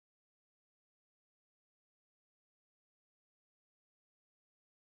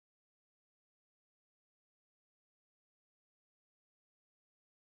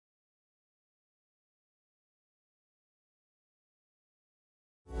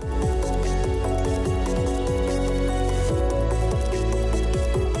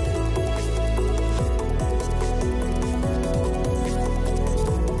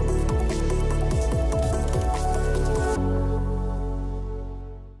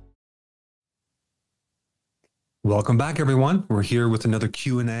Welcome back, everyone. We're here with another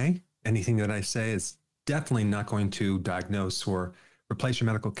Q&A. Anything that I say is definitely not going to diagnose or replace your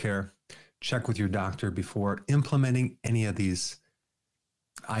medical care. Check with your doctor before implementing any of these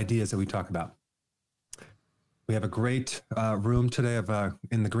ideas that we talk about. We have a great room today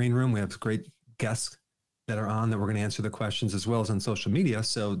in the green room. We have great guests that are on that we're going to answer the questions as well as on social media.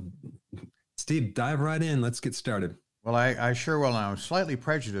 So, Steve, dive right in. Let's get started. Well, I sure will. I'm slightly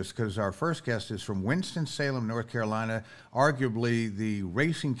prejudiced because our first guest is from Winston-Salem, North Carolina, arguably the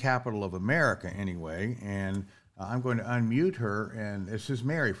racing capital of America anyway. And I'm going to unmute her. And this is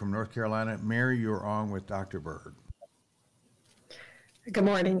Mary from North Carolina. Mary, you're on with Dr. Berg. Good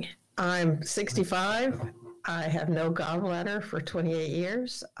morning. I'm 65. I have no gallbladder for 28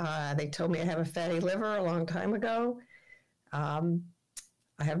 years. They told me I have a fatty liver a long time ago. I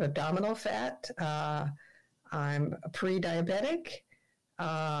have abdominal fat. I'm pre-diabetic,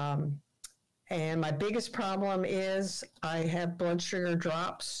 and my biggest problem is I have blood sugar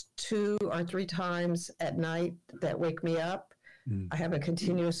drops 2 or 3 times at night that wake me up. I have a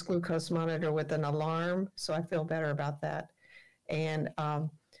continuous glucose monitor with an alarm, so I feel better about that. And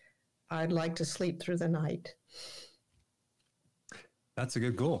I'd like to sleep through the night. That's a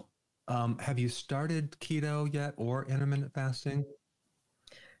good goal. Have you started keto yet or intermittent fasting?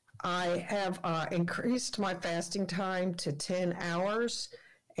 I have increased my fasting time to 10 hours.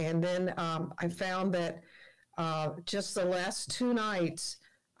 And then I found that just the last 2 nights,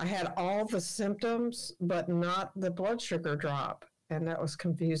 I had all the symptoms, but not the blood sugar drop. And that was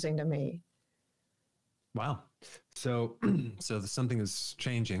confusing to me. Wow. So something is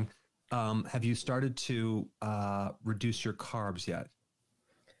changing. Have you started to reduce your carbs yet?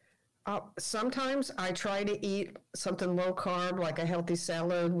 Sometimes I try to eat something low carb, like a healthy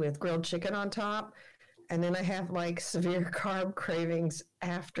salad with grilled chicken on top. And then I have like severe carb cravings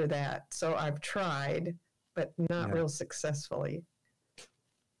after that. So I've tried, but not real successfully.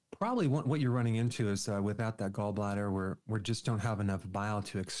 Probably what you're running into is without that gallbladder, we just don't have enough bile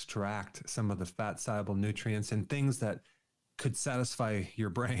to extract some of the fat soluble nutrients and things that could satisfy your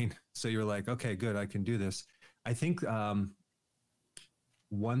brain. So you're like, okay, good, I can do this. I think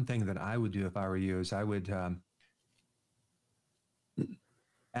one thing that I would do if I were you is I would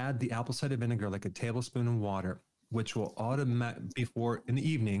add the apple cider vinegar, like a tablespoon of water, which will before in the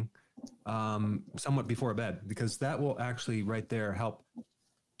evening, somewhat before bed, because that will actually right there help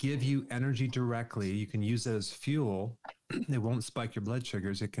give you energy directly. You can use it as fuel. It won't spike your blood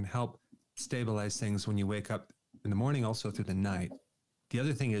sugars. It can help stabilize things when you wake up in the morning, also through the night. The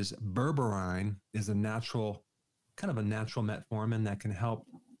other thing is berberine is a natural metformin that can help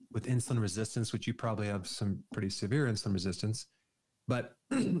with insulin resistance, which you probably have some pretty severe insulin resistance. But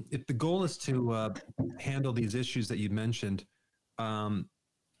if the goal is to handle these issues that you mentioned,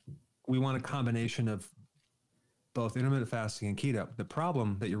 we want a combination of both intermittent fasting and keto. The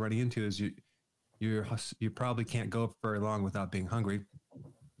problem that you're running into is you probably can't go very long without being hungry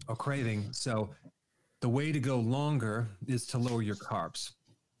or craving. So the way to go longer is to lower your carbs.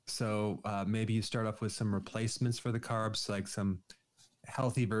 So maybe you start off with some replacements for the carbs, like some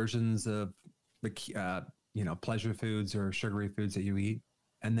healthy versions of the pleasure foods or sugary foods that you eat,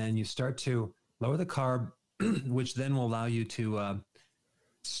 and then you start to lower the carb, which then will allow you to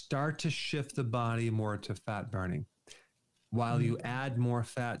start to shift the body more to fat burning, while you add more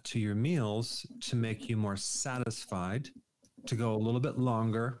fat to your meals to make you more satisfied, to go a little bit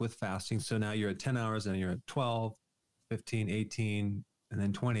longer with fasting. So now you're at 10 hours and you're at 12, 15, 18, and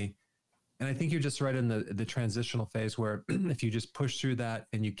then 20. And I think you're just right in the transitional phase where if you just push through that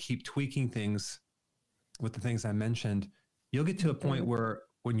and you keep tweaking things with the things I mentioned, you'll get to a point where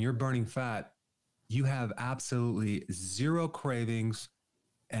when you're burning fat, you have absolutely zero cravings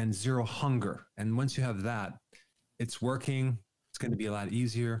and zero hunger. And once you have that, it's working. It's going to be a lot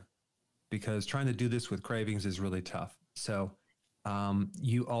easier, because trying to do this with cravings is really tough. So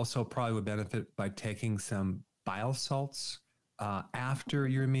you also probably would benefit by taking some bile salts after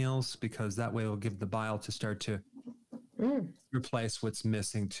your meals, because that way it will give the bile to start to replace what's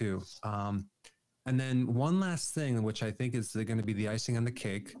missing too. And then one last thing, which I think is going to be the icing on the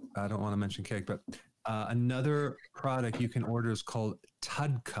cake. I don't want to mention cake, but another product you can order is called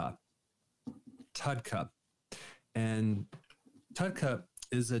TUDCA. TUDCA. And TUDCA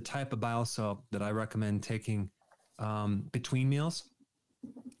is a type of bile salt that I recommend taking between meals,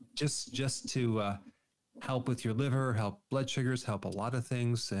 just to help with your liver, help blood sugars, help a lot of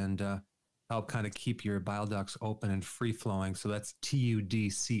things, and help kind of keep your bile ducts open and free flowing. So that's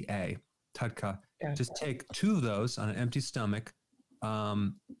TUDCA, TUDCA. Yeah. Just take 2 of those on an empty stomach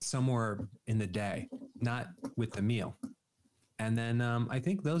somewhere in the day, not with the meal. And then I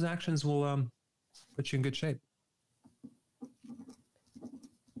think those actions will put you in good shape.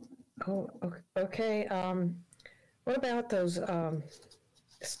 Oh, okay. What about those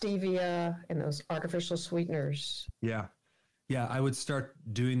stevia and those artificial sweeteners? Yeah. Yeah. I would start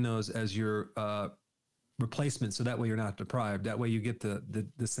doing those as your replacement. So that way you're not deprived. That way you get the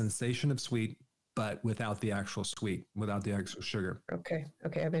sensation of sweet, but without the actual sweet, without the actual sugar. Okay.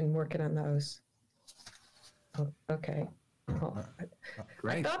 Okay. I've been working on those. Oh, okay. Oh, I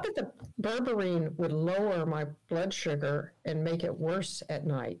Great. thought that the berberine would lower my blood sugar and make it worse at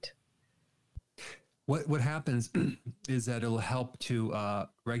night. What happens is that it'll help to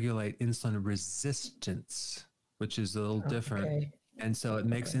regulate insulin resistance, which is a little different. Okay. And so it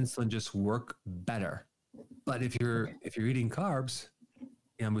makes insulin just work better. But if you're eating carbs,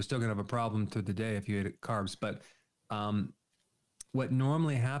 we're still gonna have a problem through the day if you eat carbs. But what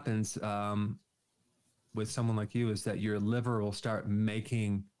normally happens with someone like you is that your liver will start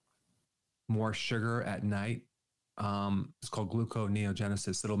making more sugar at night. It's called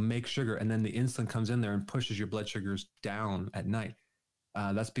gluconeogenesis. It'll make sugar, and then the insulin comes in there and pushes your blood sugars down at night.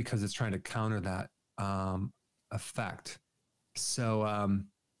 That's because it's trying to counter that effect. So,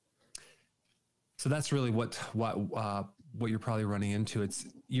 so that's really what you're probably running into. It's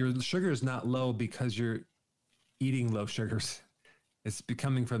your sugar is not low because you're eating low sugars. It's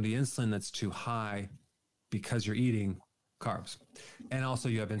becoming from the insulin that's too high because you're eating carbs, and also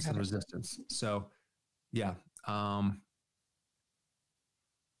you have insulin resistance. So, yeah.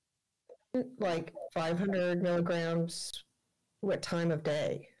 Like 500 milligrams, what time of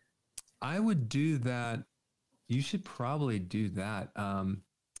day? I would do that. You should probably do that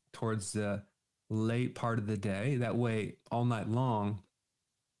towards the late part of the day. That way, all night long.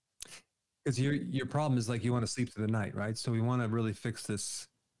 Because your problem is like you want to sleep through the night, right? So we want to really fix this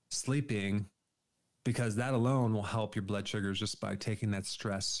sleeping, because that alone will help your blood sugars just by taking that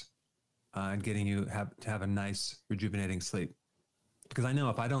stress and getting you to have a nice rejuvenating sleep. Because I know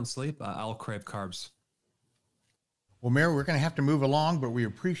if I don't sleep, I'll crave carbs. Well, Mary, we're going to have to move along, but we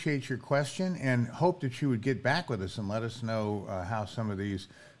appreciate your question and hope that you would get back with us and let us know how some of these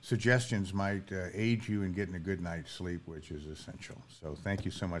suggestions might aid you in getting a good night's sleep, which is essential. So thank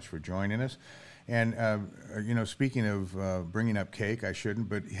you so much for joining us. And, speaking of bringing up cake, I shouldn't,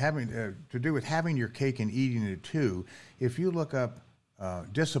 but having to do with having your cake and eating it too, if you look up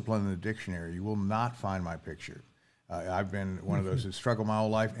discipline in the dictionary, you will not find my picture. I've been one of those that struggled my whole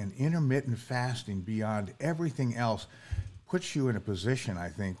life, and intermittent fasting, beyond everything else, puts you in a position, I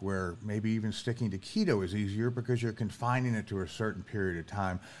think, where maybe even sticking to keto is easier because you're confining it to a certain period of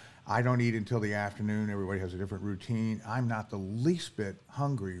time. I don't eat until the afternoon. Everybody has a different routine. I'm not the least bit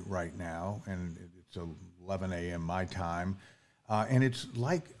hungry right now, and it's 11 a.m. my time. And it's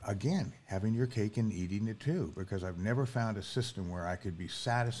like, again, having your cake and eating it too, because I've never found a system where I could be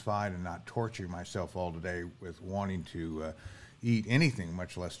satisfied and not torture myself all day with wanting to eat anything,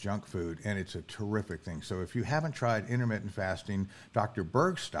 much less junk food. And it's a terrific thing. So if you haven't tried intermittent fasting, Dr.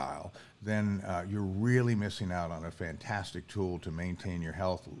 Berg style, then you're really missing out on a fantastic tool to maintain your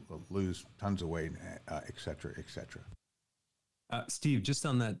health, lose tons of weight, et cetera, et cetera. Steve, just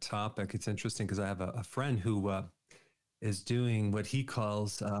on that topic, it's interesting because I have a friend who is doing what he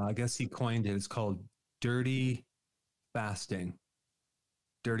calls, I guess he coined it, it's called dirty fasting.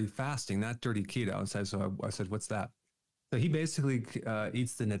 Dirty fasting, not dirty keto. So I said, what's that? So he basically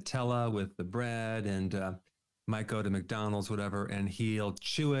eats the Nutella with the bread and might go to McDonald's, whatever, and he'll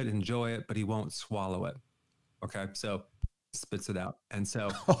chew it, enjoy it, but he won't swallow it. Okay, so spits it out. And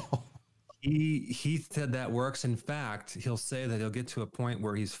so he said that works. In fact, he'll say that he'll get to a point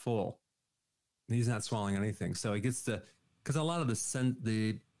where he's full. He's not swallowing anything. So he gets to, because a lot of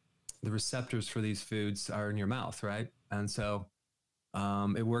the receptors for these foods are in your mouth, right? And so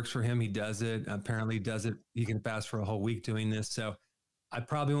it works for him. He does it. Apparently does it. He can fast for a whole week doing this. So I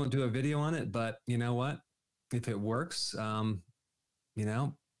probably won't do a video on it, but you know what? If it works, if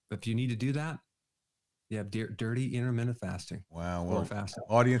you need to do that, you have dirty intermittent fasting. Wow. Well, fasting.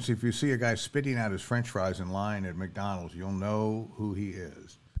 Audience, if you see a guy spitting out his French fries in line at McDonald's, you'll know who he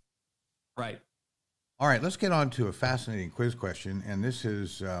is. Right. All right, let's get on to a fascinating quiz question, and this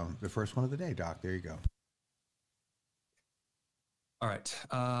is the first one of the day, Doc. There you go. All right,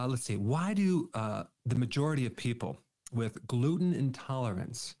 let's see. Why do the majority of people with gluten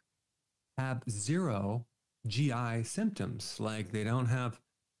intolerance have zero GI symptoms? Like they don't have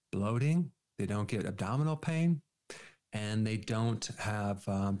bloating, they don't get abdominal pain, and they don't have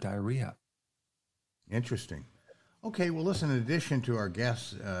diarrhea. Interesting. Okay, well, listen, in addition to our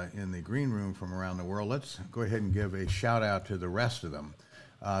guests in the green room from around the world, let's go ahead and give a shout out to the rest of them.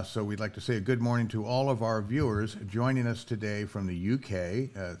 So we'd like to say a good morning to all of our viewers joining us today from the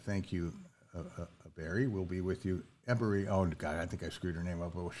UK. Thank you, Barry will be with you. Ebery, oh God, I think I screwed her name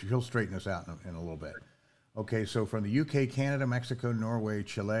up. But she'll straighten us out in a little bit. Okay, so from the UK, Canada, Mexico, Norway,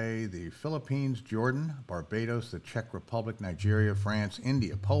 Chile, the Philippines, Jordan, Barbados, the Czech Republic, Nigeria, France,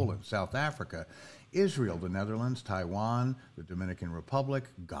 India, Poland, South Africa, Israel, the Netherlands, Taiwan, the Dominican Republic,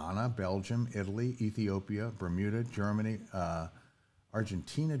 Ghana, Belgium, Italy, Ethiopia, Bermuda, Germany,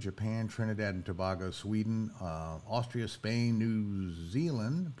 Argentina, Japan, Trinidad and Tobago, Sweden, Austria, Spain, New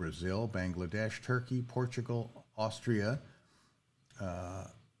Zealand, Brazil, Bangladesh, Turkey, Portugal, Australia,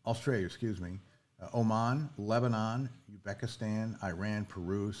 Oman, Lebanon, Uzbekistan, Iran,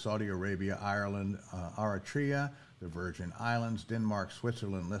 Peru, Saudi Arabia, Ireland, Eritrea, the Virgin Islands, Denmark,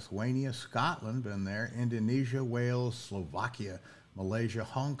 Switzerland, Lithuania, Scotland, been there, Indonesia, Wales, Slovakia, Malaysia,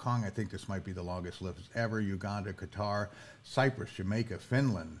 Hong Kong, I think this might be the longest list ever, Uganda, Qatar, Cyprus, Jamaica,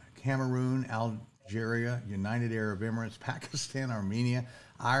 Finland, Cameroon, Algeria, United Arab Emirates, Pakistan, Armenia,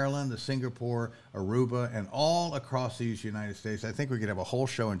 Ireland, Singapore, Aruba, and all across these United States. I think we could have a whole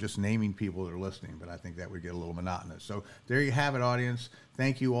show on just naming people that are listening, but I think that would get a little monotonous. So there you have it, audience.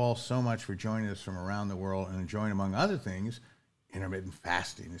 Thank you all so much for joining us from around the world and enjoying, among other things, intermittent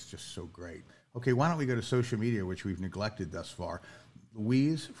fasting. It's just so great. Okay, why don't we go to social media, which we've neglected thus far.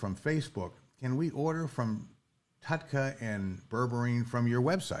 Louise from Facebook, can we order from TUDCA and berberine from your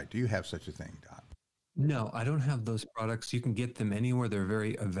website? Do you have such a thing, Doc? No, I don't have those products. You can get them anywhere. They're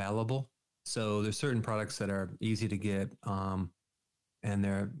very available. So there's certain products that are easy to get, and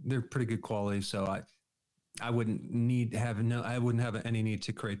they're pretty good quality. So I wouldn't have any need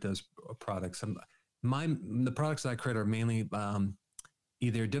to create those products. The products that I create are mainly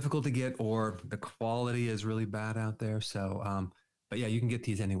either difficult to get or the quality is really bad out there. So, but yeah, you can get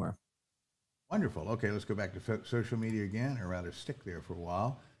these anywhere. Wonderful. Okay, let's go back to social media again, or rather stick there for a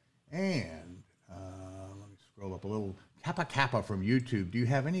while. And let me scroll up a little. Kappa Kappa from YouTube. Do you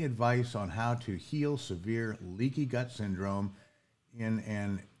have any advice on how to heal severe leaky gut syndrome in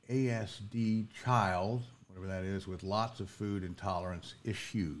an ASD child, whatever that is, with lots of food intolerance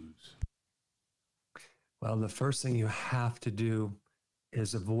issues? Well, the first thing you have to do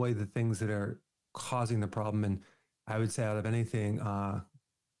is avoid the things that are causing the problem. And I would say out of anything,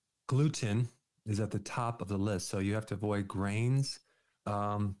 gluten is at the top of the list. So you have to avoid grains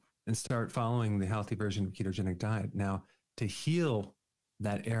and start following the healthy version of ketogenic diet. Now, to heal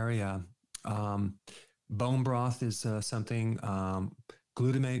that area, bone broth is something.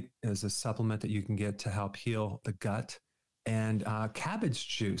 Glutamate is a supplement that you can get to help heal the gut. And cabbage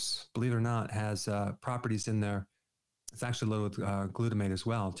juice, believe it or not, has properties in there. It's actually loaded with glutamate as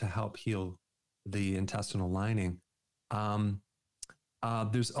well to help heal the intestinal lining.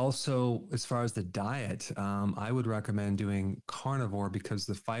 There's also, as far as the diet, I would recommend doing carnivore because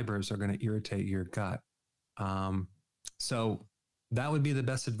the fibers are going to irritate your gut. So that would be the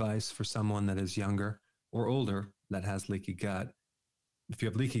best advice for someone that is younger or older that has leaky gut. If you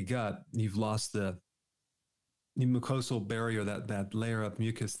have leaky gut, you've lost the mucosal barrier, that layer of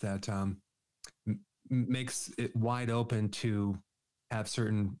mucus that makes it wide open to have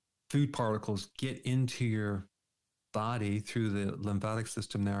certain food particles get into your body through the lymphatic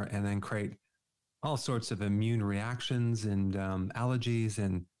system there, and then create all sorts of immune reactions and allergies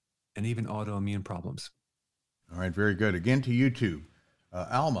and even autoimmune problems. All right, very good. Again to YouTube.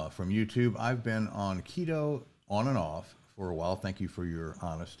 Alma from YouTube. I've been on keto on and off for a while. Thank you for your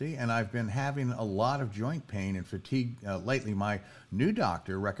honesty. And I've been having a lot of joint pain and fatigue lately. My new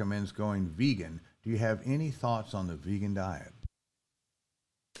doctor recommends going vegan. Do you have any thoughts on the vegan diet?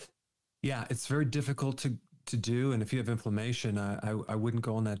 Yeah, it's very difficult to do. And if you have inflammation, I wouldn't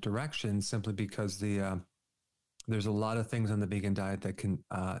go in that direction simply because there's a lot of things on the vegan diet that can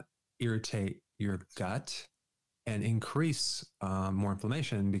irritate your gut and increase more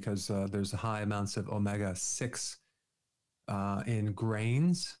inflammation because there's high amounts of omega-6 in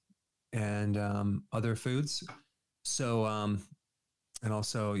grains and other foods. So, and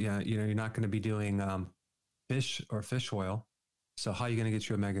also, yeah, you're not going to be doing fish or fish oil. So how are you going to get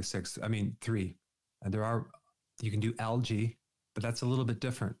your omega-6? I mean, 3. You can do algae, but that's a little bit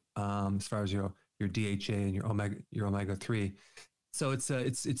different as far as your DHA and your omega-3. So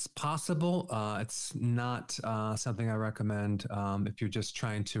it's possible. It's not something I recommend if you're just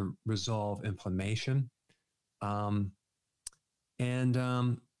trying to resolve inflammation. Vitamin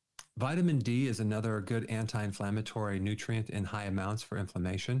D is another good anti-inflammatory nutrient in high amounts for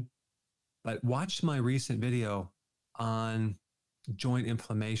inflammation. But watch my recent video on joint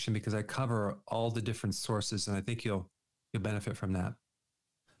inflammation because I cover all the different sources, and I think you'll benefit from that.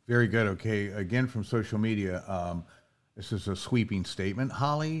 Very good. Okay. Again, from social media, This is a sweeping statement.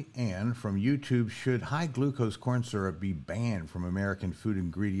 Holly Ann from YouTube, should high glucose corn syrup be banned from American food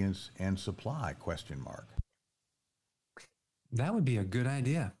ingredients and supply? Question mark. That would be a good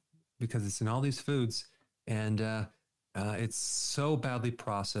idea because it's in all these foods, and it's so badly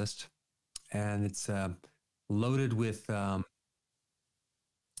processed, and it's loaded with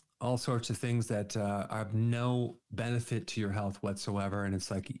all sorts of things that have no benefit to your health whatsoever. And it's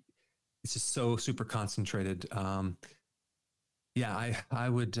like, it's just so super concentrated. Yeah, I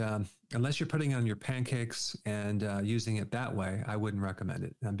would, unless you're putting it on your pancakes and using it that way, I wouldn't recommend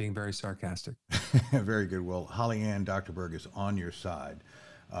it. I'm being very sarcastic. Very good. Well, Holly Ann, Dr. Berg is on your side.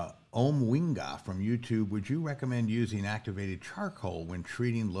 Omwinga from YouTube, would you recommend using activated charcoal when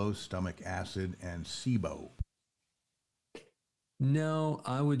treating low stomach acid and SIBO? No,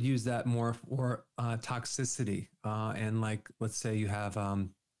 I would use that more for toxicity. And like, let's say you have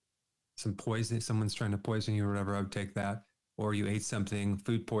some poison, someone's trying to poison you or whatever, I would take that. Or you ate something,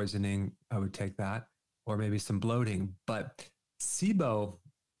 food poisoning, I would take that. Or maybe some bloating. But SIBO,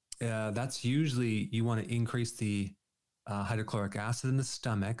 that's usually, you want to increase the hydrochloric acid in the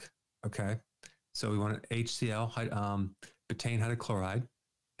stomach. Okay. So we want HCl, betaine hydrochloride,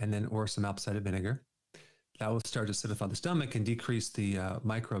 and then, or some apple cider vinegar. That will start to acidify the stomach and decrease the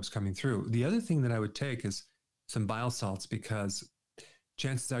microbes coming through. The other thing that I would take is some bile salts, because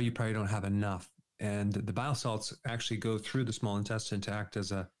chances are you probably don't have enough. And the bile salts actually go through the small intestine to act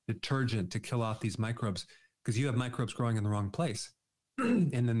as a detergent to kill off these microbes, because you have microbes growing in the wrong place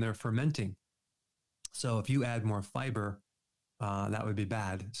and then they're fermenting. So if you add more fiber, that would be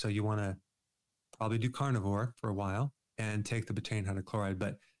bad. So you want to probably do carnivore for a while and take the betaine hydrochloride.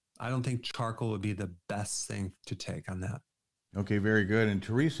 But I don't think charcoal would be the best thing to take on that. Okay, very good. And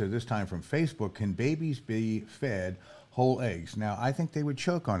Teresa, this time from Facebook, can babies be fed whole eggs? Now, I think they would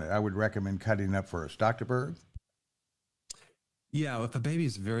choke on it. I would recommend cutting it up first. Dr. Berg? Yeah, if a baby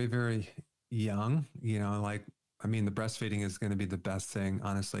is very, very young, like, I mean, the breastfeeding is going to be the best thing,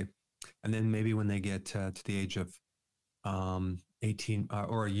 honestly. And then maybe when they get to the age of 18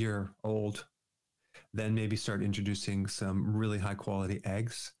 or a year old, then maybe start introducing some really high quality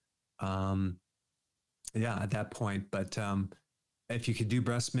eggs. Yeah, at that point. But if you could do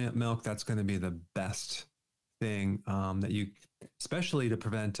breast milk, that's going to be the best thing that you, especially to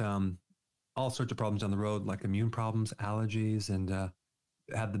prevent all sorts of problems down the road, like immune problems, allergies, and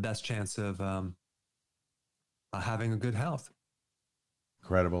have the best chance of having a good health.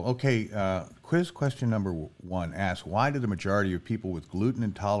 Incredible. Okay, quiz question number 1 asks, why do the majority of people with gluten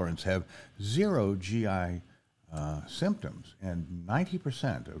intolerance have zero GI symptoms? And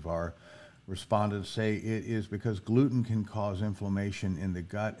 90% of our respondents say it is because gluten can cause inflammation in the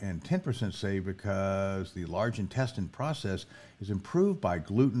gut, and 10% say because the large intestine process is improved by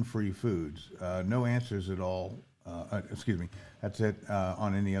gluten-free foods. No answers at all. Excuse me. That's it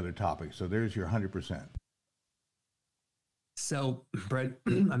on any other topic. So there's your 100%. So, Brett,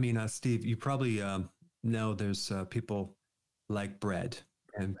 I mean, Steve, you probably know there's people like bread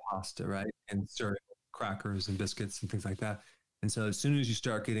and pasta, right? And cereal, crackers and biscuits and things like that. And so as soon as you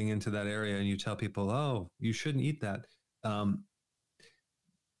start getting into that area and you tell people, oh, you shouldn't eat that,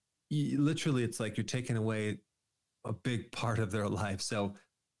 literally, it's like you're taking away a big part of their life. So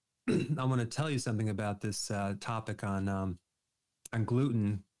I want to tell you something about this topic on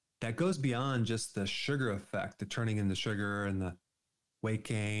gluten that goes beyond just the sugar effect, the turning into sugar and the weight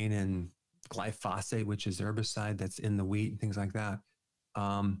gain and glyphosate, which is herbicide that's in the wheat and things like that.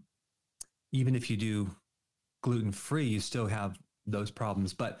 Even if you do gluten-free, you still have those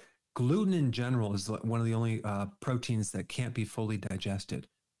problems. But gluten in general is one of the only proteins that can't be fully digested.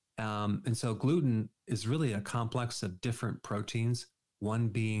 And so gluten is really a complex of different proteins, one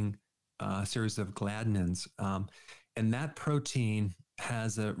being a series of gliadinins. And that protein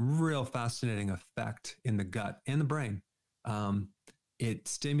has a real fascinating effect in the gut and the brain. It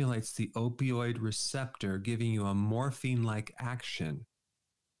stimulates the opioid receptor, giving you a morphine-like action.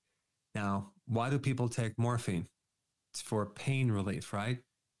 Now, why do people take morphine? It's for pain relief, right?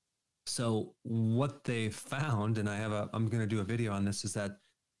 So what they found, and I'm going to do a video on this, is that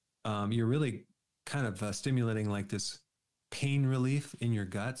you're really kind of stimulating like this pain relief in your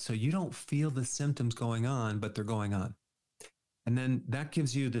gut. So you don't feel the symptoms going on, but they're going on. And then that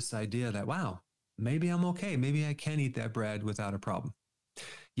gives you this idea that, wow, maybe I'm okay. Maybe I can eat that bread without a problem.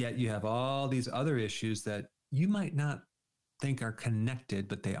 Yet you have all these other issues that you might not think are connected,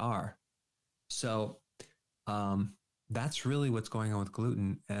 but they are. So that's really what's going on with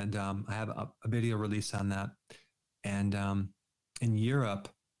gluten. And I have a video release on that. And in Europe,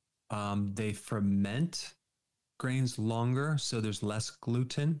 they ferment grains longer, so there's less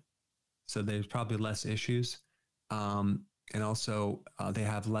gluten. So there's probably less issues. And also they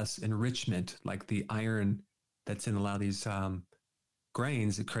have less enrichment, like the iron that's in a lot of these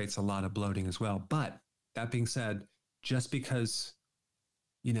grains. It creates a lot of bloating as well. But that being said, just because,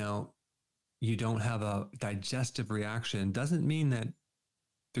 you know, you don't have a digestive reaction doesn't mean that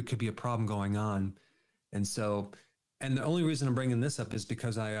there could be a problem going on. And so, and the only reason I'm bringing this up is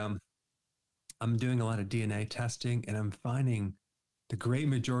because I'm doing a lot of DNA testing, and I'm finding the great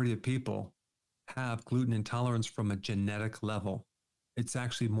majority of people have gluten intolerance from a genetic level. It's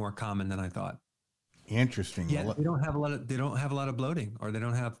actually more common than I thought. Interesting. Yeah, they don't have a lot of bloating, or they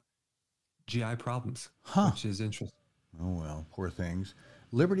don't have GI problems, which is interesting. Oh, well, poor things.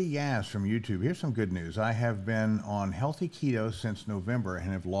 Liberty Yas from YouTube. Here's some good news. I have been on healthy keto since November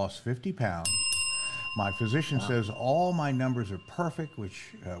and have lost 50 pounds. My physician says all my numbers are perfect,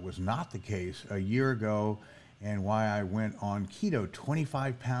 which was not the case a year ago, and why I went on keto,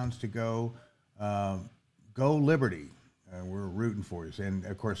 25 pounds to go. Go Liberty. We're rooting for you. And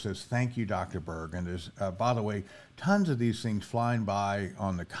of course says, thank you, Dr. Berg. And there's, by the way, tons of these things flying by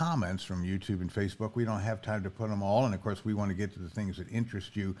on the comments from YouTube and Facebook. We don't have time to put them all. And of course, we want to get to the things that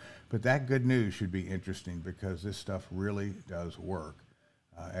interest you. But that good news should be interesting, because this stuff really does work,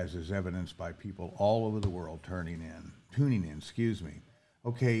 as is evidenced by people all over the world tuning in.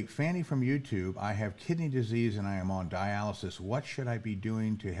 Okay, Fanny from YouTube. I have kidney disease and I am on dialysis. What should I be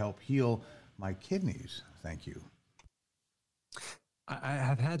doing to help heal my kidneys? Thank you. I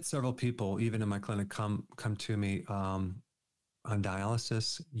have had several people, even in my clinic, come to me on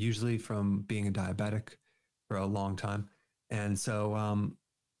dialysis, usually from being a diabetic for a long time. And so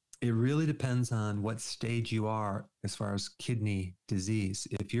it really depends on what stage you are as far as kidney disease.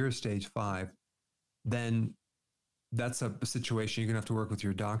 If you're a stage 5, then that's a situation you're going to have to work with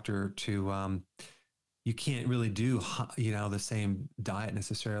your doctor to, you can't really do, the same diet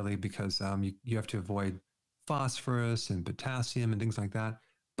necessarily, because you have to avoid phosphorus and potassium and things like that.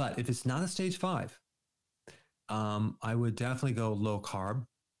 But if it's not a stage 5, I would definitely go low carb.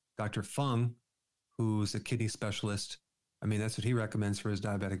 Dr. Fung, who's a kidney specialist, I mean, that's what he recommends for his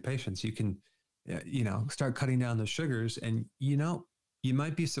diabetic patients. You can, start cutting down the sugars, and, you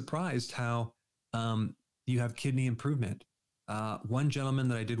might be surprised how you have kidney improvement. One gentleman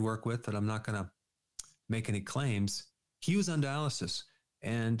that I did work with, that I'm not going to make any claims, he was on dialysis,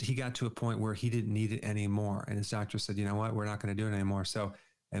 and he got to a point where he didn't need it anymore. And his doctor said, you know what, we're not going to do it anymore. So,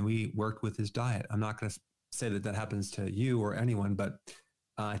 and we worked with his diet. I'm not going to say that happens to you or anyone, but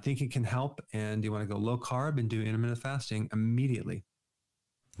I think it can help. And you want to go low carb and do intermittent fasting immediately.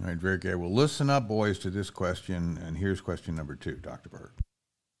 All right, very good. Well, listen up, boys, to this question. And here's question number 2, Dr. Berg.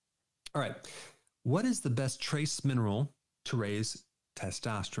 All right. What is the best trace mineral to raise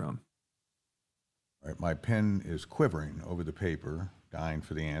testosterone? All right, my pen is quivering over the paper, dying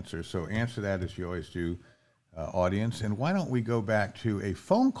for the answer. So answer that as you always do, audience. And why don't we go back to a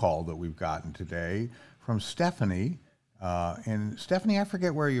phone call that we've gotten today from Stephanie. And Stephanie, I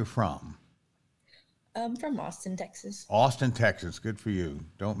forget where you're from. From Austin, Texas. Austin, Texas. Good for you.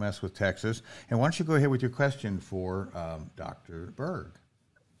 Don't mess with Texas. And why don't you go ahead with your question for Dr. Berg.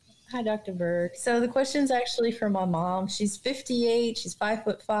 Hi, Dr. Berg. So the question's actually for my mom. She's 58. She's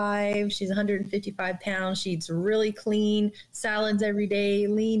 5'5". She's 155 pounds. She eats really clean salads every day,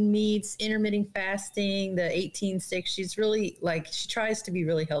 lean meats, intermittent fasting, the 18-6. She's really she tries to be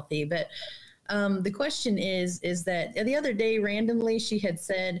really healthy. But the question is that the other day, randomly, she had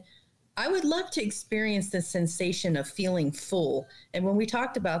said, I would love to experience the sensation of feeling full. And when we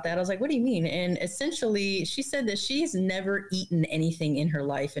talked about that, I was like, what do you mean? And essentially, she said that she's never eaten anything in her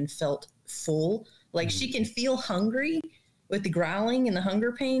life and felt full. She can feel hungry with the growling and the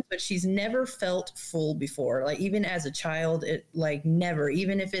hunger pains, but she's never felt full before. Even as a child, never.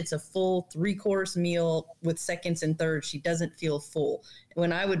 Even if it's a full 3-course meal with seconds and thirds, she doesn't feel full.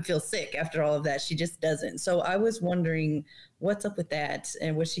 When I would feel sick after all of that, she just doesn't. So I was wondering what's up with that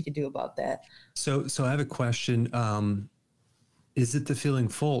and what she could do about that. So I have a question. Is it the feeling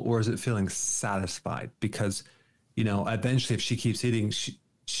full, or is it feeling satisfied? Because, eventually if she keeps eating,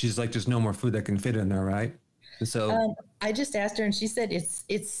 she's like, there's no more food that can fit in there, right? And so I just asked her, and she said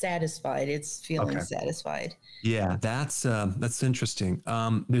it's satisfied. It's feeling satisfied. Yeah, that's interesting.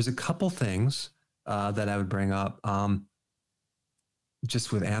 There's a couple things that I would bring up.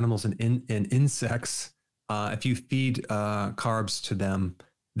 Just with animals and insects, if you feed carbs to them,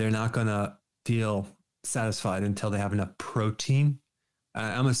 they're not going to feel satisfied until they have enough protein.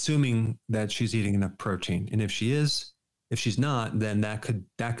 I'm assuming that she's eating enough protein, and if she's not, then that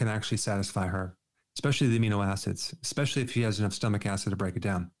can actually satisfy her, especially the amino acids, especially if she has enough stomach acid to break it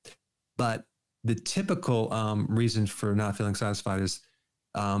down. But the typical reason for not feeling satisfied is,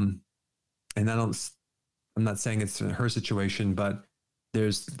 and I don't I'm not saying it's her situation, but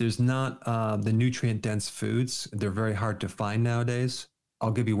there's not the nutrient dense foods. They're very hard to find nowadays.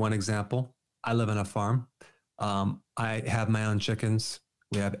 I'll give you one example. I live on a farm. I have my own chickens.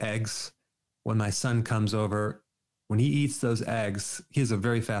 We have eggs. When my son comes over, when he eats those eggs, he has a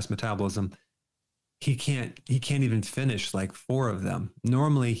very fast metabolism. He can't even finish like 4 of them.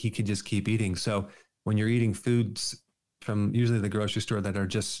 Normally he could just keep eating. So when you're eating foods from usually the grocery store that are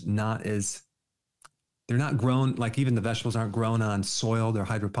just not as, they're not grown, like even the vegetables aren't grown on soil, they're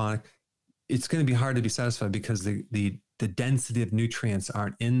hydroponic. It's going to be hard to be satisfied because the density of nutrients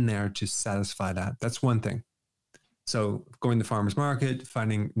aren't in there to satisfy that. That's one thing. So going to the farmer's market,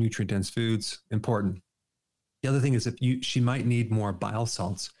 finding nutrient dense foods, important. The other thing is she might need more bile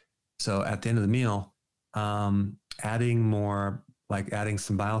salts. So at the end of the meal, adding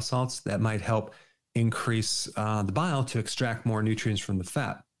some bile salts that might help increase the bile to extract more nutrients from the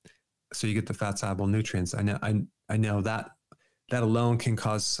fat. So you get the fat soluble nutrients. I know that alone can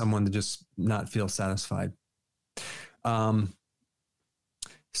cause someone to just not feel satisfied.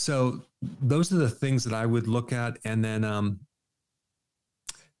 So those are the things that I would look at. And then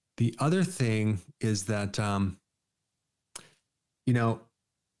the other thing is that,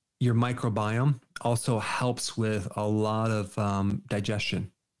 your microbiome also helps with a lot of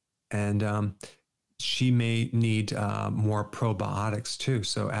digestion. And she may need more probiotics too.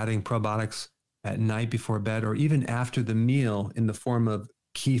 So adding probiotics at night before bed or even after the meal in the form of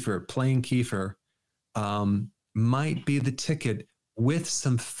kefir, plain kefir, might be the ticket with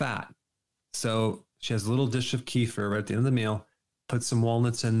some fat. So she has a little dish of kefir right at the end of the meal, put some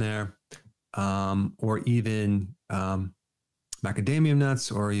walnuts in there, or even macadamia nuts,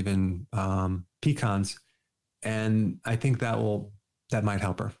 or even pecans. And I think that might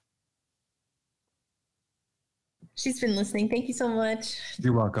help her. She's been listening. Thank you so much.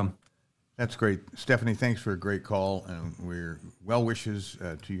 You're welcome. That's great. Stephanie, thanks for a great call, and we're well wishes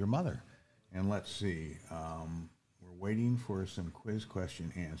to your mother. And let's see, we're waiting for some quiz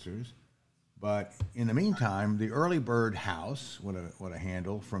question answers. But in the meantime, the Early Bird House, what a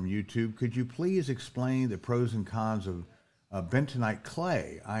handle from YouTube. Could you please explain the pros and cons of bentonite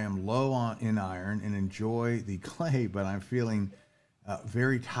clay? I am low in iron and enjoy the clay, but I'm feeling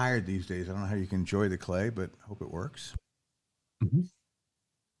very tired these days. I don't know how you can enjoy the clay, but hope it works. Mm-hmm.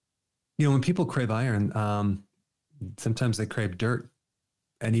 When people crave iron, sometimes they crave dirt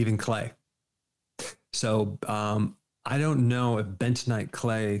and even clay. So I don't know if bentonite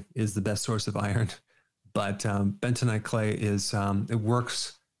clay is the best source of iron, but bentonite clay is, it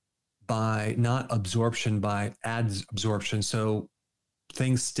works by not absorption, by adsorption. So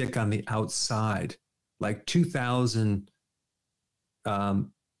things stick on the outside, like 2,000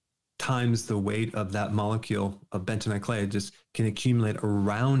 times the weight of that molecule of bentonite clay just can accumulate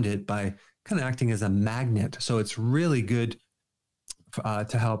around it by kind of acting as a magnet. So it's really good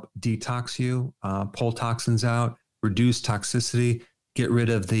to help detox you, pull toxins out, reduce toxicity, get rid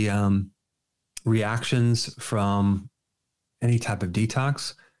of the reactions from any type of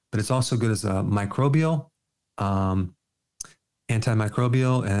detox. But it's also good as a microbial,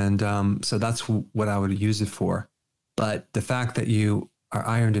 antimicrobial. And so that's what I would use it for. But the fact that you are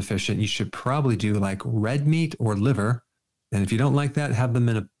iron deficient, you should probably do like red meat or liver. And if you don't like that, have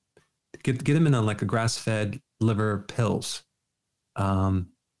them get them in like a grass-fed liver pills.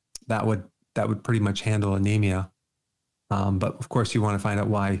 That would pretty much handle anemia. But of course you want to find out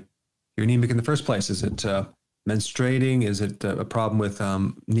why you're anemic in the first place. Is it menstruating? Is it a problem with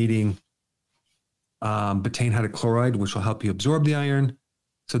needing betaine hydrochloride, which will help you absorb the iron?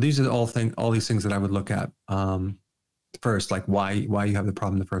 So these are all these things that I would look at first, like why you have the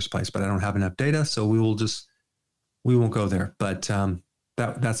problem in the first place. But I don't have enough data, so we won't go there. But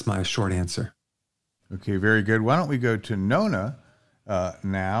that's my short answer. Okay, very good. Why don't we go to Nona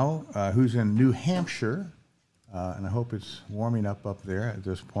now, who's in New Hampshire. And I hope it's warming up there at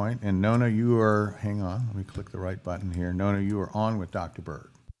this point. And Nona, hang on, let me click the right button here. Nona, you are on with Dr. Berg.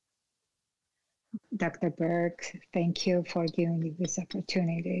 Dr. Berg, thank you for giving me this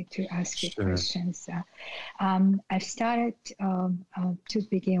opportunity to ask you questions. I've started to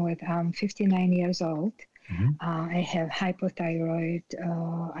begin with, I'm 59 years old. Mm-hmm. I have hypothyroid.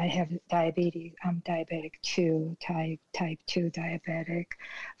 I have diabetes. I'm diabetic too, type 2 diabetic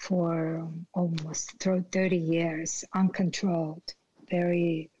for almost 30 years, uncontrolled,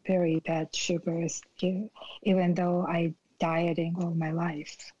 very, very bad sugars. Even though I dieting all my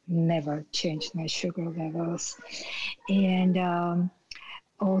life, never changed my sugar levels. And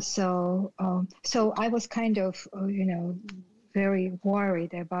also, so I was kind of, very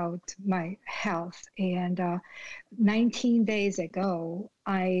worried about my health. And 19 days ago,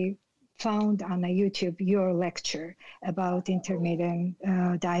 I found on YouTube your lecture about intermittent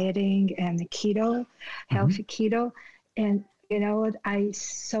dieting and keto, healthy keto. And you know what? I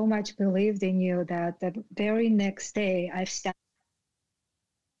so much believed in you that the very next day I started.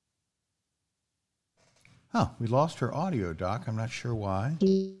 Oh, we lost her audio, Doc. I'm not sure why.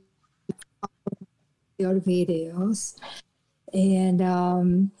 Your videos.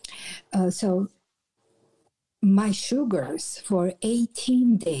 And so my sugars for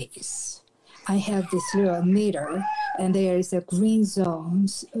 18 days, I have this little meter and there is a green zone.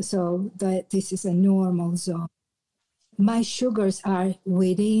 So that this is a normal zone. My sugars are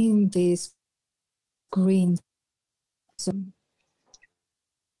within this green zone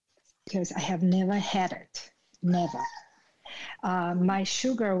because I have never had it, never. My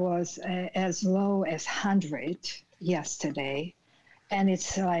sugar was as low as 100 yesterday. And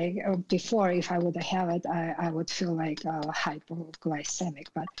it's like before, if I would have it, I would feel like hypoglycemic,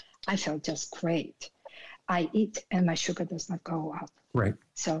 but I felt just great. I eat and my sugar does not go up. Right.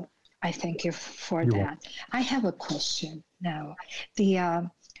 So I thank you for You're that. welcome. I have a question now. I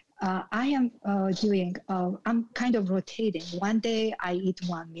am I'm kind of rotating. One day I eat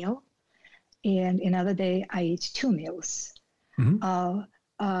one meal, and another day I eat two meals.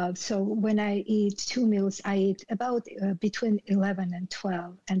 So when I eat two meals, I eat about between 11 and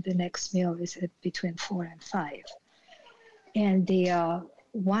 12, and the next meal is between 4 and 5. And the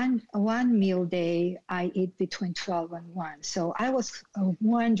one meal day, I eat between 12 and 1. So I was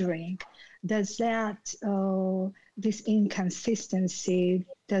wondering, does that, this inconsistency,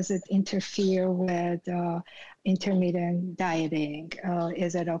 does it interfere with intermittent dieting?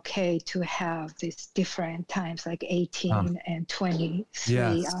 Is it okay to have these different times, like 18 and 23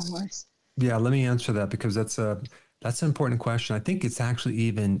 hours? Yeah, let me answer that because that's an important question. I think it's actually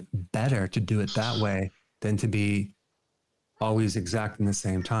even better to do it that way than to be always exactly the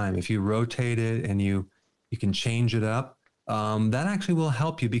same time. If you rotate it and you can change it up, that actually will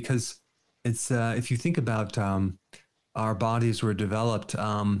help you because it's if you think about our bodies were developed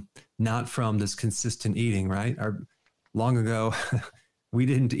not from this consistent eating, right? Long ago, we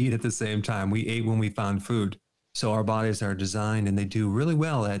didn't eat at the same time. We ate when we found food. So our bodies are designed and they do really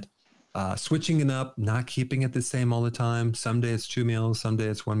well at switching it up, not keeping it the same all the time. Some days it's 2 meals, some days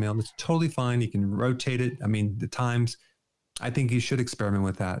it's 1 meal. It's totally fine. You can rotate it. I mean, the times, I think you should experiment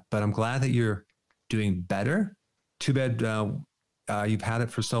with that. But I'm glad that you're doing better. Too bad you've had it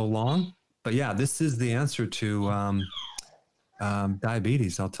for so long. But yeah, this is the answer to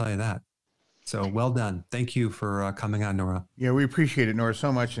diabetes. I'll tell you that. So well done. Thank you for coming on, Nora. Yeah, we appreciate it, Nora,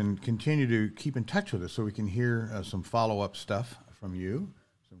 so much, and continue to keep in touch with us so we can hear some follow-up stuff from you,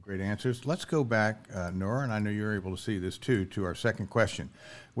 some great answers. Let's go back, Nora, and I know you're able to see this too, to our second question,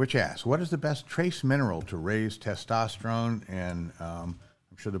 which asks, what is the best trace mineral to raise testosterone? And I'm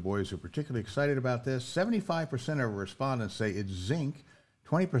sure the boys are particularly excited about this. 75% of respondents say it's zinc,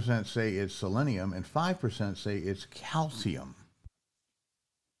 20% say it's selenium, and 5% say it's calcium.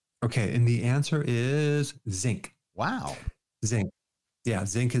 Okay, and the answer is zinc. Wow. Zinc. Yeah,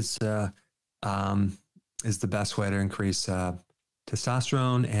 zinc is the best way to increase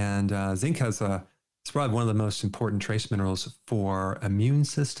testosterone, and zinc has it's probably one of the most important trace minerals for immune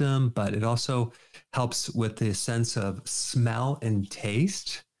system, but it also helps with the sense of smell and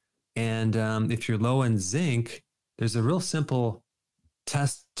taste. And if you're low in zinc, there's a real simple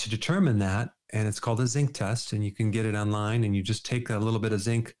test to determine that, and it's called a zinc test, and you can get it online, and you just take a little bit of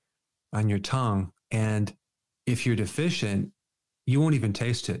zinc on your tongue, and if you're deficient, you won't even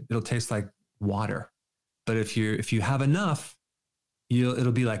taste it. It'll taste like water. But if you have enough,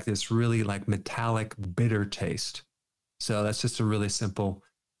 it'll be like this really like metallic, bitter taste. So that's just a really simple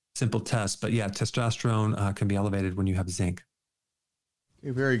test. But yeah, testosterone can be elevated when you have zinc.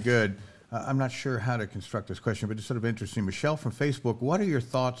 Okay, very good. I'm not sure how to construct this question, but it's sort of interesting. Michelle from Facebook, what are your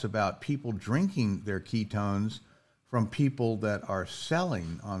thoughts about people drinking their ketones from people that are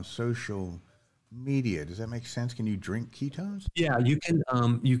selling on social media? Does that make sense? Can you drink ketones? Yeah, you can.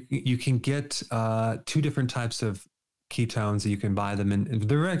 You can get 2 different types of ketones. You can buy them, and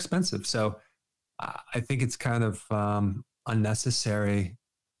they're very expensive. So I think it's kind of unnecessary.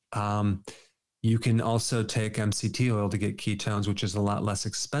 You can also take MCT oil to get ketones, which is a lot less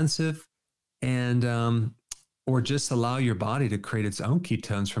expensive, and or just allow your body to create its own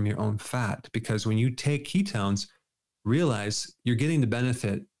ketones from your own fat. Because when you take ketones, realize you're getting the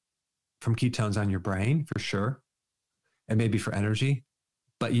benefit from ketones on your brain for sure, and maybe for energy,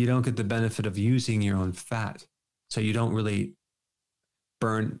 but you don't get the benefit of using your own fat. So you don't really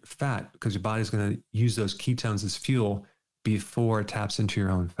burn fat because your body's going to use those ketones as fuel before it taps into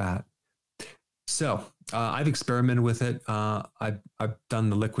your own fat. So I've experimented with it. I've done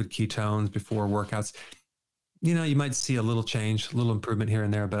the liquid ketones before workouts. You might see a little change, a little improvement here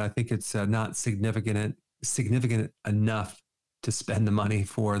and there, but I think it's not significant enough to spend the money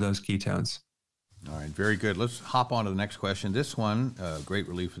for those ketones. All right, very good. Let's hop on to the next question. This one, great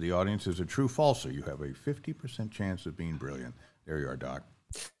relief for the audience, is a true falser. You have a 50% chance of being brilliant. There you are, Doc.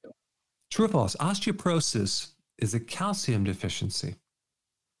 True or false? Osteoporosis is a calcium deficiency.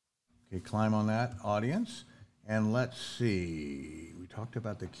 Okay, climb on that, audience. And let's see. We talked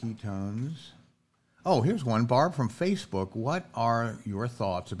about the ketones. Oh, here's one. Barb from Facebook. What are your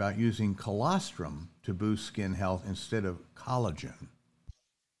thoughts about using colostrum to boost skin health instead of collagen?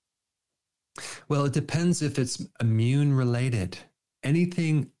 Well, it depends if it's immune related.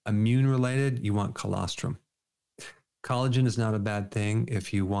 Anything immune related, you want colostrum. Collagen is not a bad thing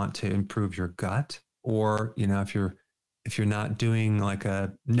if you want to improve your gut, or if you're not doing like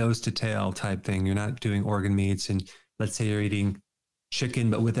a nose to tail type thing, you're not doing organ meats, and let's say you're eating chicken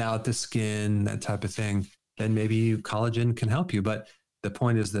but without the skin, that type of thing, then maybe collagen can help you. But the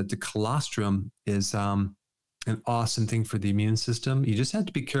point is that the colostrum is an awesome thing for the immune system. You just have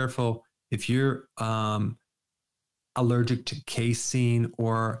to be careful if you're allergic to casein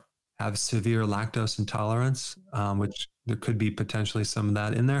or have severe lactose intolerance, which there could be potentially some of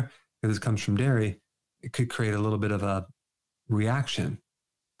that in there because it comes from dairy. It could create a little bit of a reaction.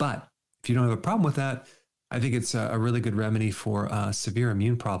 But if you don't have a problem with that, I think it's a really good remedy for severe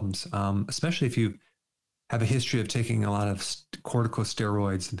immune problems, especially if you have a history of taking a lot of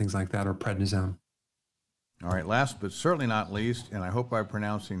corticosteroids and things like that, or prednisone. All right, last but certainly not least, and I hope I'm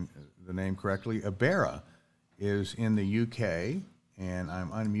pronouncing the name correctly, Abera is in the UK, and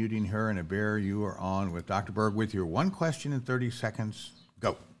I'm unmuting her. And Abera, you are on with Dr. Berg with your one question in 30 seconds.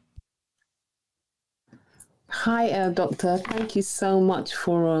 Go. Hi, Doctor. Thank you so much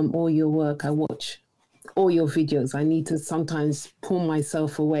for all your work. I watch all your videos. I need to sometimes pull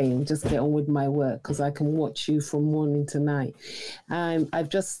myself away and just get on with my work because I can watch you from morning to night. I've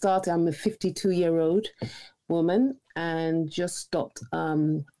just started. I'm a 52-year-old woman and just stopped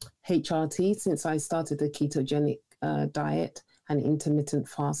HRT since I started the ketogenic diet and intermittent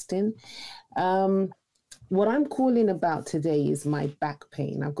fasting. What I'm calling about today is my back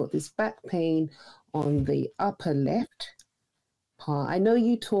pain. I've got this back pain on the upper left part. I know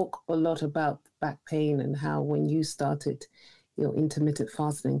you talk a lot about back pain and how when you started your intermittent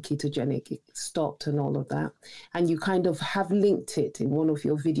fasting and ketogenic, it stopped and all of that. And you kind of have linked it in one of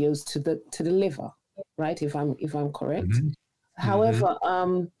your videos to the liver, right? If I'm correct. Mm-hmm. However,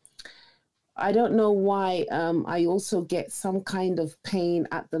 I don't know why I also get some kind of pain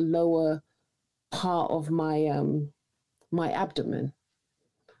at the lower part of my my abdomen.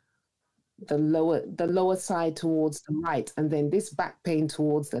 The lower side towards the right, and then this back pain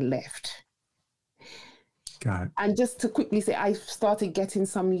towards the left. Got it. And just to quickly say, I started getting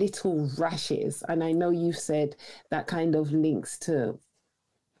some little rashes, and I know you've said that kind of links to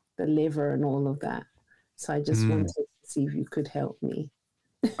the liver and all of that. So I just wanted to see if you could help me.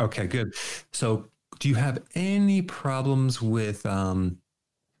 Okay, good. So do you have any problems with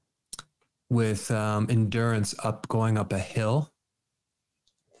endurance going up a hill?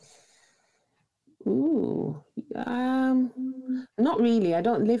 Ooh, not really. I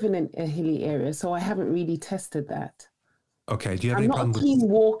don't live in a hilly area, so I haven't really tested that. Okay. Do you have I'm any not problems a clean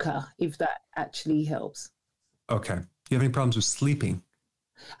walker, if that actually helps. Okay. Do you have any problems with sleeping?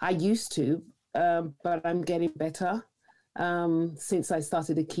 I used to, but I'm getting better since I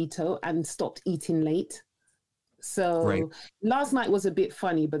started the keto and stopped eating late. So right. Last night was a bit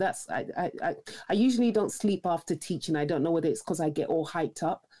funny, but that's I usually don't sleep after teaching. I don't know whether it's because I get all hyped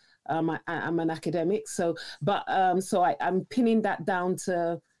up. I'm an academic, so I'm pinning that down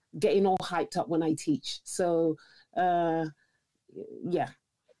to getting all hyped up when I teach. So, yeah.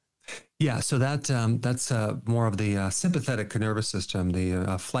 So that's more of the sympathetic nervous system,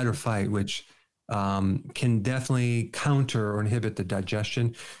 the flight or fight, which can definitely counter or inhibit the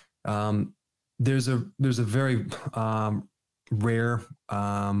digestion. There's a very rare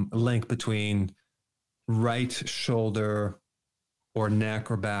link between right shoulder or neck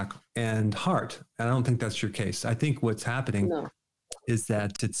or back and heart. And I don't think that's your case. I think what's happening is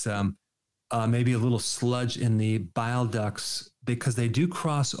that it's maybe a little sludge in the bile ducts because they do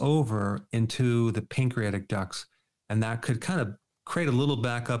cross over into the pancreatic ducts, and that could kind of create a little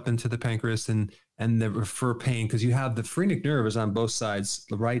back up into the pancreas and the refer pain because you have the phrenic nerve is on both sides,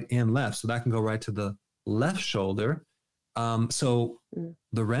 the right and left. So that can go right to the left shoulder. The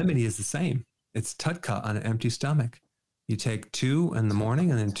remedy is the same. It's TUDCA on an empty stomach. You take 2 in the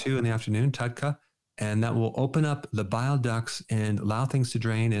morning and then 2 in the afternoon, TUDCA, and that will open up the bile ducts and allow things to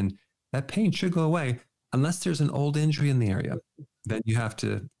drain. And that pain should go away unless there's an old injury in the area. Then you have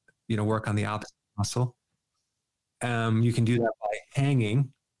to, work on the opposite muscle. You can do that by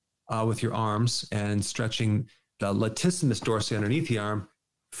hanging with your arms and stretching the latissimus dorsi underneath the arm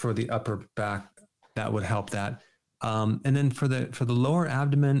for the upper back. That would help that. And then for the lower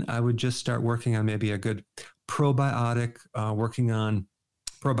abdomen, I would just start working on maybe a good probiotic, working on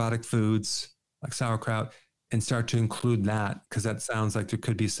probiotic foods like sauerkraut, and start to include that, because that sounds like there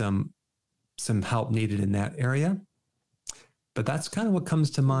could be some help needed in that area. But that's kind of what comes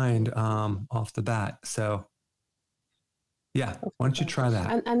to mind off the bat. So yeah, why don't you try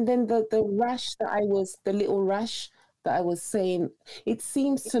that? And then the rash the little rash that I was saying, it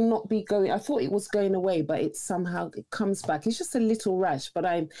seems to not be going. I thought it was going away, but it comes back. It's just a little rash. But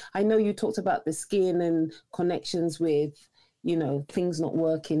I know you talked about the skin and connections with, things not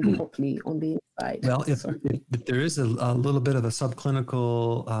working properly on the inside. Well, if there is a little bit of a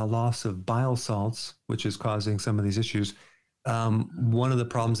subclinical loss of bile salts, which is causing some of these issues, one of the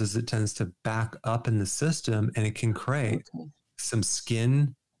problems is it tends to back up in the system, and it can create some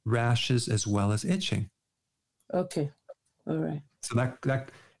skin rashes as well as itching. Okay. All right. So that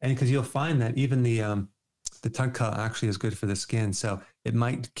and because you'll find that even the TUDCA actually is good for the skin. So it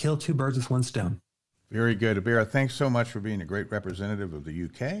might kill two birds with one stone. Very good. Abira, thanks so much for being a great representative of the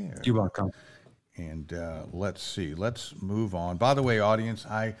UK. You're welcome. And let's see. Let's move on. By the way, audience,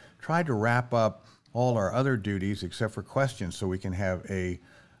 I tried to wrap up all our other duties except for questions so we can have a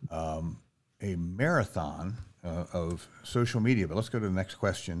marathon of social media. But let's go to the next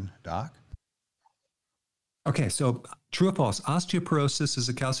question, Doc. Okay, so true or false? Osteoporosis is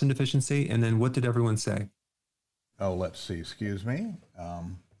a calcium deficiency, and then what did everyone say? Oh, let's see. Excuse me. I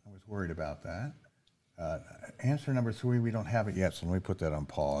was worried about that. Answer number 3, we don't have it yet, so let me put that on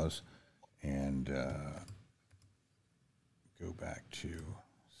pause and go back to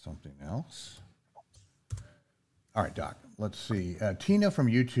something else. All right, Doc, let's see. Tina from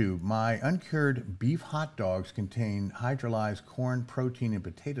YouTube, my uncured beef hot dogs contain hydrolyzed corn protein and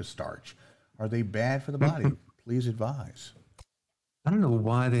potato starch. Are they bad for the body? Please advise. I don't know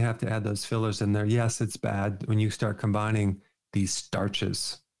why they have to add those fillers in there. Yes, it's bad when you start combining these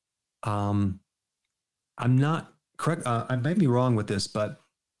starches. I'm not correct. I may be wrong with this, but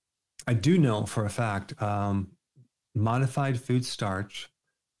I do know for a fact, modified food starch,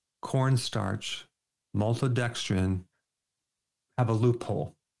 corn starch, maltodextrin have a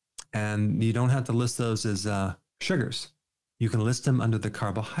loophole, and you don't have to list those as sugars. You can list them under the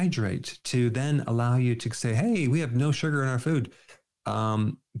carbohydrate to then allow you to say, hey, we have no sugar in our food.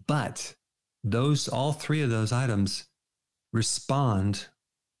 But all 3 of those items respond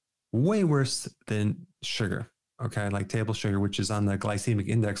way worse than sugar. Okay. Like table sugar, which is on the glycemic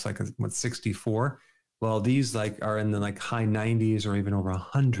index, like 64. Well, these are in the high 90s or even over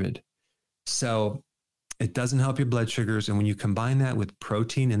 100. So it doesn't help your blood sugars. And when you combine that with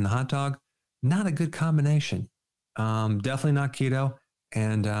protein in the hot dog, not a good combination. Definitely not keto,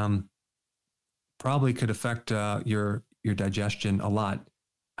 and probably could affect your digestion a lot.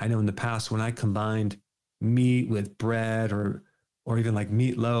 I know in the past when I combined meat with bread or even like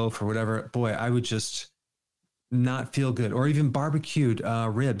meatloaf or whatever, boy, I would just not feel good. Or even barbecued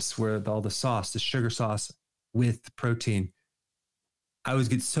ribs with all the sauce, the sugar sauce with protein. I would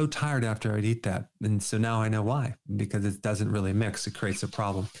get so tired after I'd eat that. And so now I know why, because it doesn't really mix. It creates a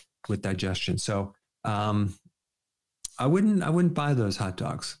problem with digestion. So I wouldn't buy those hot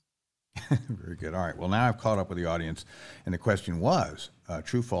dogs. Very good. All right. Well, now I've caught up with the audience, and the question was,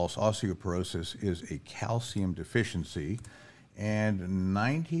 true, false, osteoporosis is a calcium deficiency, and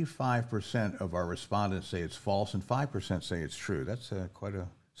 95% of our respondents say it's false, and 5% say it's true. That's quite a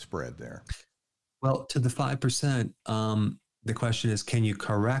spread there. Well, to the 5%, the question is, can you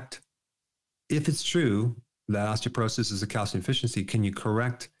correct, if it's true that osteoporosis is a calcium deficiency, can you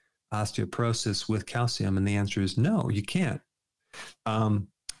correct osteoporosis with calcium? And the answer is no, you can't.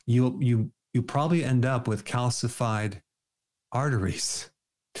 You probably end up with calcified arteries.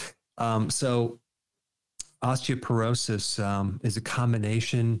 So osteoporosis is a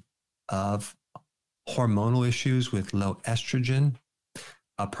combination of hormonal issues with low estrogen,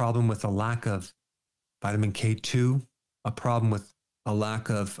 a problem with a lack of vitamin K2, a problem with a lack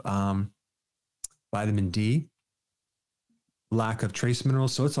of vitamin D, lack of trace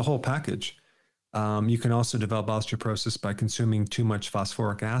minerals. So it's a whole package. You can also develop osteoporosis by consuming too much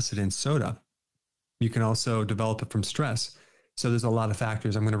phosphoric acid in soda. You can also develop it from stress. So there's a lot of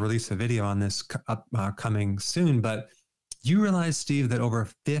factors. I'm going to release a video on this coming soon, but you realize, Steve, that over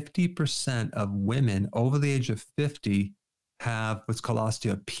 50% of women over the age of 50 have what's called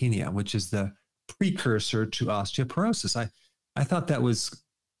osteopenia, which is the precursor to osteoporosis. I thought that was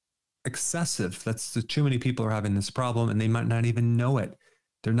excessive. Too many people are having this problem, and they might not even know it.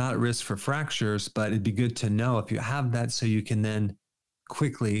 They're not at risk for fractures, but it'd be good to know if you have that so you can then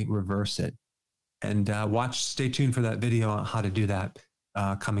quickly reverse it. And stay tuned for that video on how to do that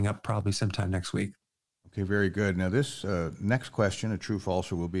coming up probably sometime next week. Okay, very good. Now this next question, a true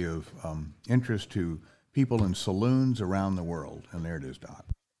falser, will be of interest to people in saloons around the world. And there it is, Doc.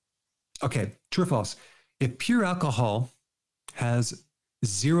 Okay, true or false? If pure alcohol has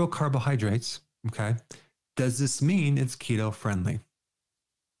 0 carbohydrates, okay, does this mean it's keto friendly?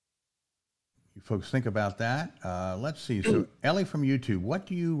 You folks think about that. Let's see. So Ellie from YouTube, what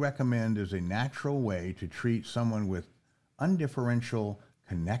do you recommend as a natural way to treat someone with undifferential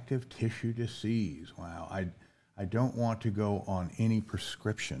connective tissue disease? Wow. I don't want to go on any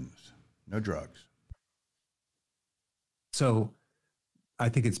prescriptions. No drugs. So I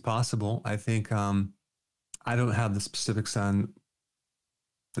think it's possible. I think I don't have the specifics on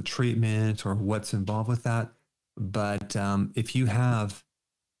the treatment or what's involved with that. But if you have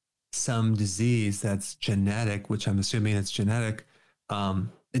some disease that's genetic, which I'm assuming it's genetic,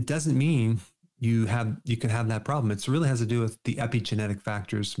 it doesn't mean you can have that problem. It really has to do with the epigenetic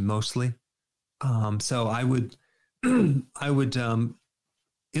factors mostly. So I would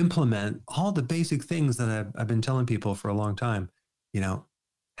implement all the basic things that I've been telling people for a long time.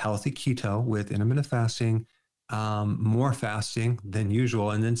 Healthy keto with intermittent fasting, more fasting than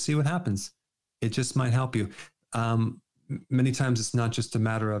usual, and then see what happens. It just might help you. Many times it's not just a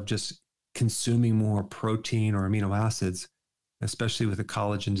matter of just consuming more protein or amino acids, especially with a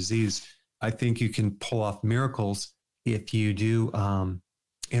collagen disease. I think you can pull off miracles if you do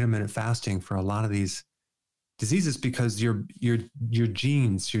intermittent fasting for a lot of these diseases, because your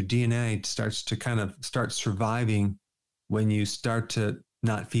genes, your DNA starts surviving when you start to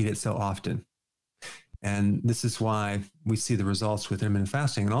not feed it so often. And this is why we see the results with intermittent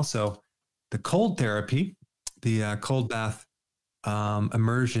fasting. And also the cold therapy, the cold bath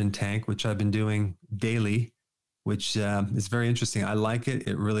immersion tank, which I've been doing daily, which is very interesting. I like it.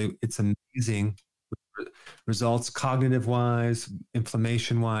 It's amazing results cognitive wise,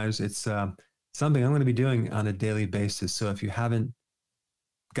 inflammation wise. It's something I'm going to be doing on a daily basis. So if you haven't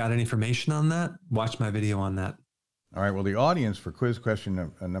got any information on that, watch my video on that. All right. Well, the audience for quiz question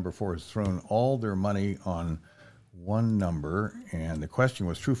number 4 has thrown all their money on one number. And the question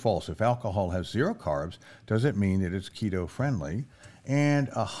was true, false. If alcohol has 0 carbs, does it mean that it's keto friendly? And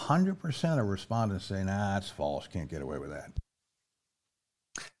 100% of respondents say, nah, it's false. Can't get away with that.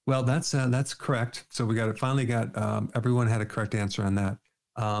 Well, that's correct. So finally got everyone had a correct answer on that.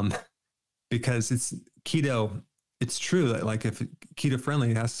 Because it's keto, it's true that like if keto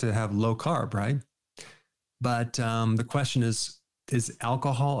friendly, it has to have low carb, right? But the question is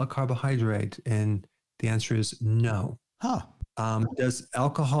alcohol a carbohydrate? And the answer is no. Huh. Does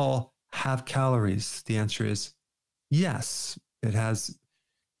alcohol have calories? The answer is yes. It has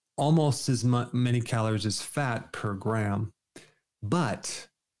almost as many calories as fat per gram. But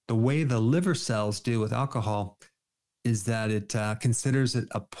the way the liver cells deal with alcohol is that it considers it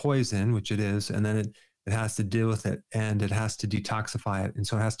a poison, which it is, and then it has to deal with it, and it has to detoxify it, and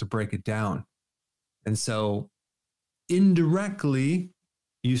so it has to break it down. And so indirectly,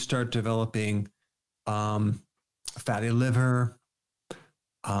 you start developing fatty liver,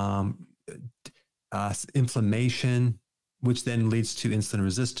 inflammation, which then leads to insulin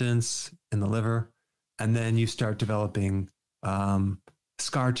resistance in the liver. And then you start developing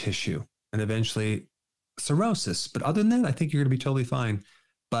scar tissue and eventually cirrhosis. But other than that, I think you're going to be totally fine.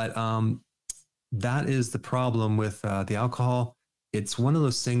 But that is the problem with the alcohol. It's one of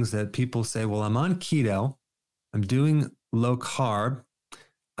those things that people say, well, I'm on keto, I'm doing low carb,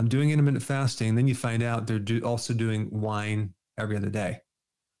 I'm doing intermittent fasting. And then you find out they're also doing wine every other day.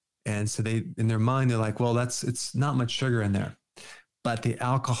 And so in their mind, they're like, well, it's not much sugar in there, but the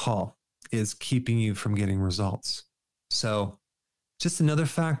alcohol is keeping you from getting results. So just another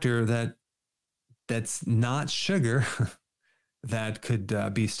factor that's not sugar that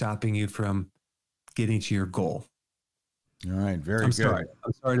could be stopping you from getting to your goal. All right. Very I'm good.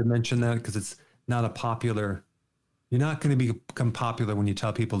 I'm sorry to mention that because it's not you're not going to become popular when you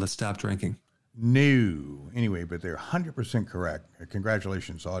tell people to stop drinking. No. Anyway, but they're 100% correct.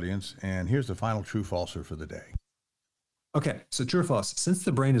 Congratulations, audience. And here's the final true falser for the day. Okay. So true or false? Since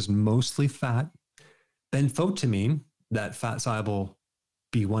the brain is mostly fat, benfotiamine, that fat soluble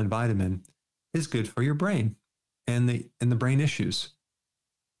B1 vitamin, is good for your brain and the brain issues.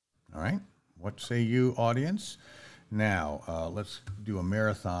 All right. What say you, audience? Now, let's do a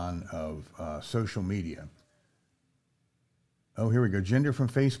marathon of social media. Oh, here we go. Jinder from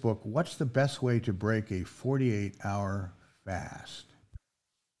Facebook. What's the best way to break a 48-hour fast?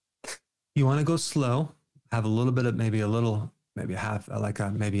 You want to go slow, have a little bit of maybe a half,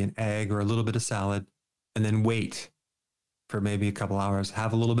 maybe an egg or a little bit of salad, and then wait for maybe a couple hours.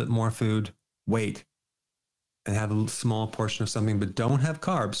 Have a little bit more food, wait, and have a small portion of something, but don't have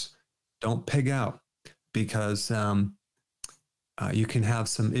carbs. Don't pig out, because you can have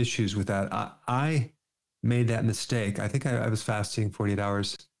some issues with that. I made that mistake. I think I was fasting 48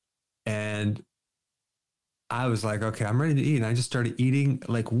 hours, and I was like, okay, I'm ready to eat. And I just started eating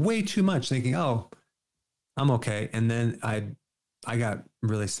like way too much, thinking, oh, I'm okay. And then I got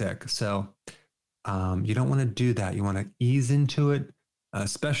really sick. So you don't want to do that. You want to ease into it,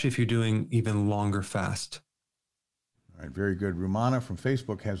 especially if you're doing even longer fast. All right, very good. Rumana from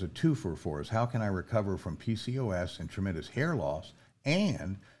Facebook has a twofer for us. How can I recover from PCOS and tremendous hair loss?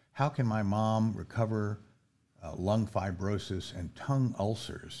 And how can my mom recover lung fibrosis and tongue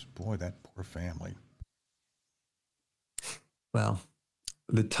ulcers? Boy, that poor family. Well,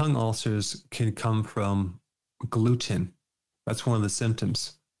 the tongue ulcers can come from gluten. That's one of the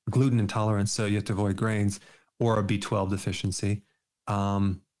symptoms. Gluten intolerance, so you have to avoid grains, or a B12 deficiency.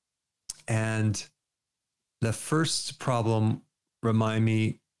 And the first problem, remind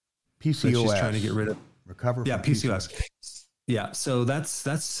me, PCOS. She's trying to get rid of. Recover from PCOS. Yeah, so that's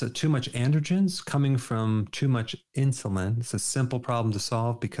too much androgens coming from too much insulin. It's a simple problem to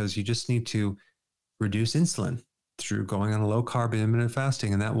solve, because you just need to reduce insulin through going on a low carb intermittent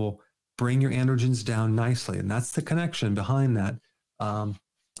fasting, and that will bring your androgens down nicely. And that's the connection behind that.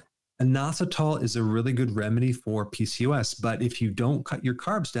 Inositol is a really good remedy for PCOS, but if you don't cut your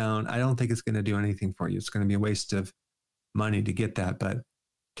carbs down, I don't think it's going to do anything for you. It's going to be a waste of money to get that. But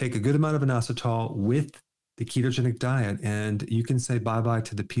take a good amount of inositol with the ketogenic diet, and you can say bye-bye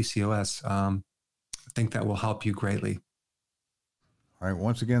to the PCOS. I think that will help you greatly. All right.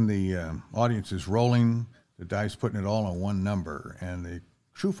 Once again, the audience is rolling the dice, putting it all on one number. And the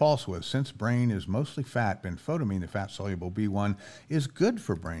true false was, since brain is mostly fat, benfotiamine, the fat-soluble B1, is good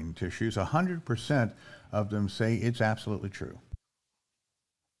for brain tissues. 100% of them say it's absolutely true.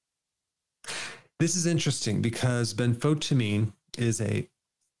 This is interesting, because benfotiamine is a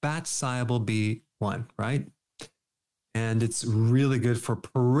fat-soluble B1, right? And it's really good for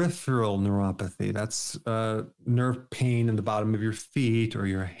peripheral neuropathy. That's nerve pain in the bottom of your feet or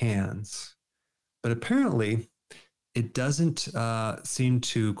your hands. But apparently, it doesn't seem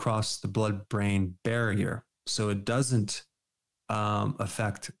to cross the blood-brain barrier. So it doesn't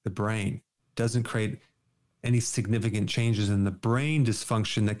affect the brain. It doesn't create any significant changes in the brain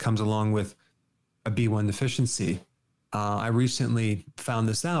dysfunction that comes along with a B1 deficiency. I recently found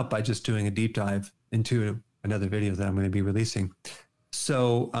this out by just doing a deep dive into another video that I'm going to be releasing.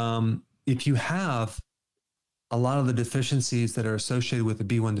 So if you have a lot of the deficiencies that are associated with the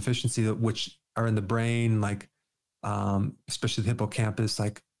B1 deficiency, which are in the brain, like especially the hippocampus,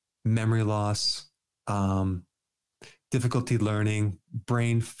 like memory loss, difficulty learning,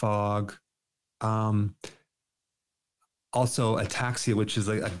 brain fog, also ataxia, which is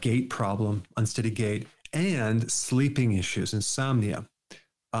like a gait problem, unsteady gait, and sleeping issues, insomnia.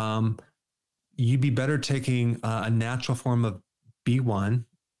 You'd be better taking a natural form of B1.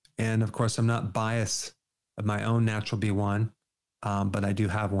 And of course, I'm not biased of my own natural B1, but I do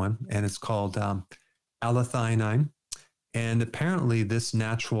have one, and it's called L-theanine. And apparently this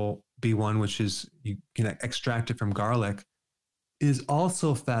natural B1, which is, you can extract it from garlic, is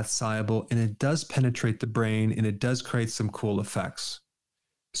also fat soluble, and it does penetrate the brain, and it does create some cool effects.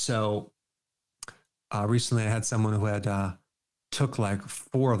 So recently I had someone who had took like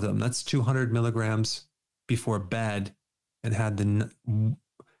 4 of them. That's 200 milligrams before bed, and had the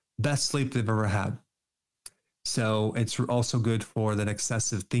best sleep they've ever had. So it's also good for that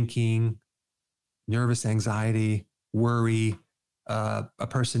excessive thinking, nervous anxiety, worry. A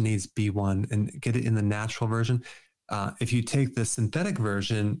person needs B1, and get it in the natural version. If you take the synthetic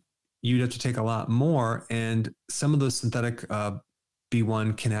version, you'd have to take a lot more. And some of those synthetic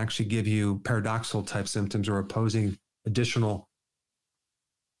B1 can actually give you paradoxical type symptoms, or opposing additional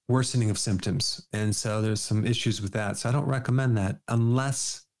worsening of symptoms. And so there's some issues with that. So I don't recommend that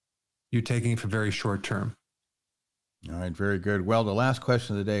unless you're taking it for very short term. All right, very good. Well, the last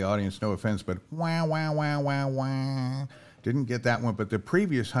question of the day, audience, no offense, but wah, wah, wah, wah, wah. Didn't get that one, but the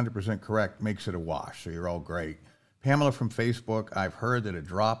previous 100% correct makes it a wash, so you're all great. Pamela from Facebook, I've heard that a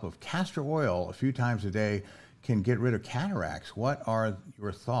drop of castor oil a few times a day can get rid of cataracts. What are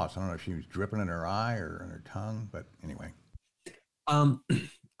your thoughts? I don't know if she was dripping in her eye or in her tongue, but anyway.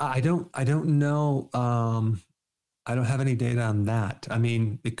 I don't know. I don't have any data on that. I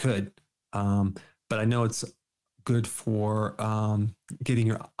mean, it could, but I know it's good for getting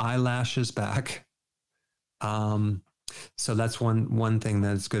your eyelashes back. So that's one thing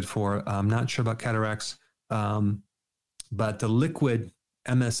that it's good for. I'm not sure about cataracts, but the liquid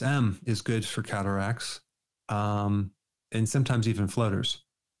MSM is good for cataracts, and sometimes even floaters.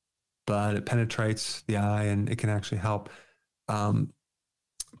 But it penetrates the eye and it can actually help.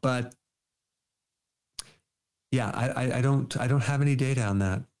 But yeah, I don't have any data on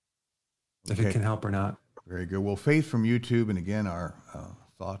that, if it can help or not. Very good. Well, Faith from YouTube, and again, our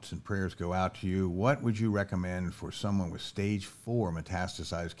thoughts and prayers go out to you. What would you recommend for someone with stage 4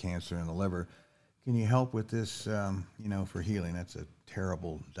 metastasized cancer in the liver? Can you help with this, for healing? That's a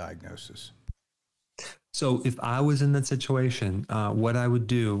terrible diagnosis. So if I was in that situation, what I would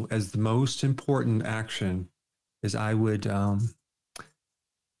do as the most important action is I would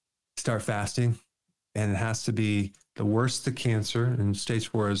start fasting. And it has to be, the worse the cancer, and stage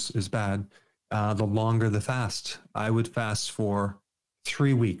 4 is bad, the longer the fast. I would fast for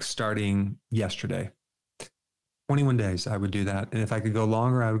 3 weeks starting yesterday. 21 days, I would do that. And if I could go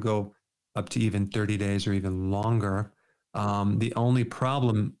longer, I would go up to even 30 days or even longer. The only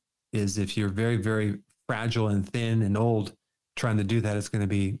problem is if you're very, very fragile and thin and old, trying to do that is going to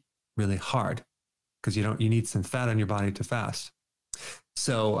be really hard, because you need some fat on your body to fast.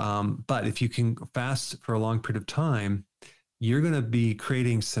 So, but if you can fast for a long period of time, you're going to be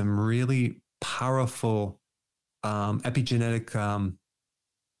creating some really powerful epigenetic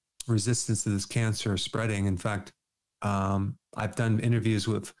resistance to this cancer spreading. In fact, I've done interviews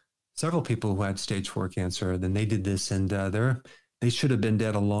with several people who had stage 4 cancer. Then they did this, and they should have been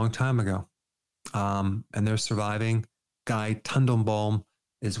dead a long time ago, and they're surviving. Guy Tundelbaum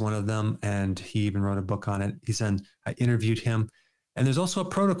is one of them, and he even wrote a book on it. I interviewed him. And there's also a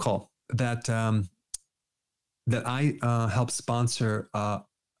protocol that I helped sponsor a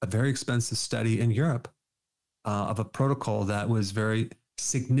very expensive study in Europe of a protocol that was very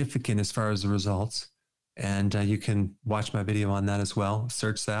significant as far as the results. And you can watch my video on that as well.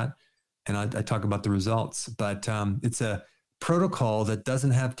 Search that, and I talk about the results. But it's a protocol that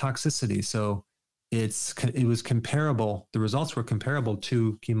doesn't have toxicity, so it was comparable. The results were comparable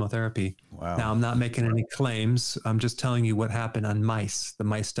to chemotherapy. Wow. Now, I'm not making any claims. I'm just telling you what happened on mice, the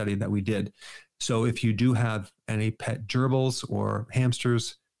mice study that we did. So if you do have any pet gerbils or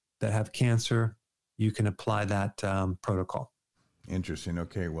hamsters that have cancer, you can apply that protocol. Interesting.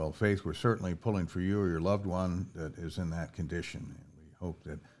 Okay. Well, Faith, we're certainly pulling for you or your loved one that is in that condition. And we hope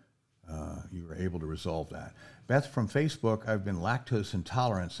that you were able to resolve that. Beth from Facebook, I've been lactose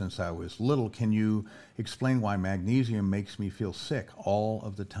intolerant since I was little. Can you explain why magnesium makes me feel sick all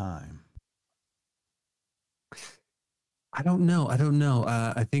of the time? I don't know.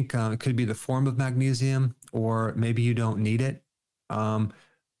 I think it could be the form of magnesium, or maybe you don't need it.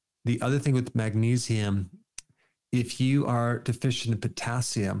 The other thing with magnesium, if you are deficient in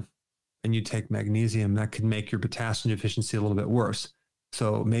potassium and you take magnesium, that could make your potassium deficiency a little bit worse.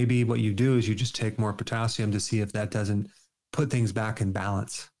 So maybe what you do is you just take more potassium to see if that doesn't put things back in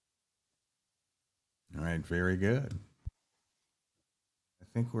balance. All right, very good. I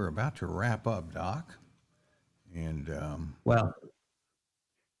think we're about to wrap up, Doc. And well,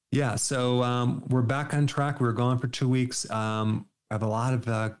 yeah. So we're back on track. We're gone for 2 weeks. I have a lot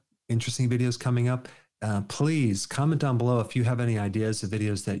of interesting videos coming up. Please comment down below if you have any ideas of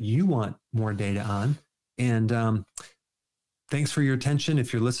videos that you want more data on. And thanks for your attention.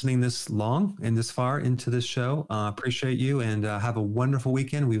 If you're listening this long and this far into this show, appreciate you, and have a wonderful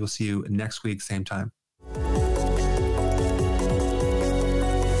weekend. We will see you next week, same time.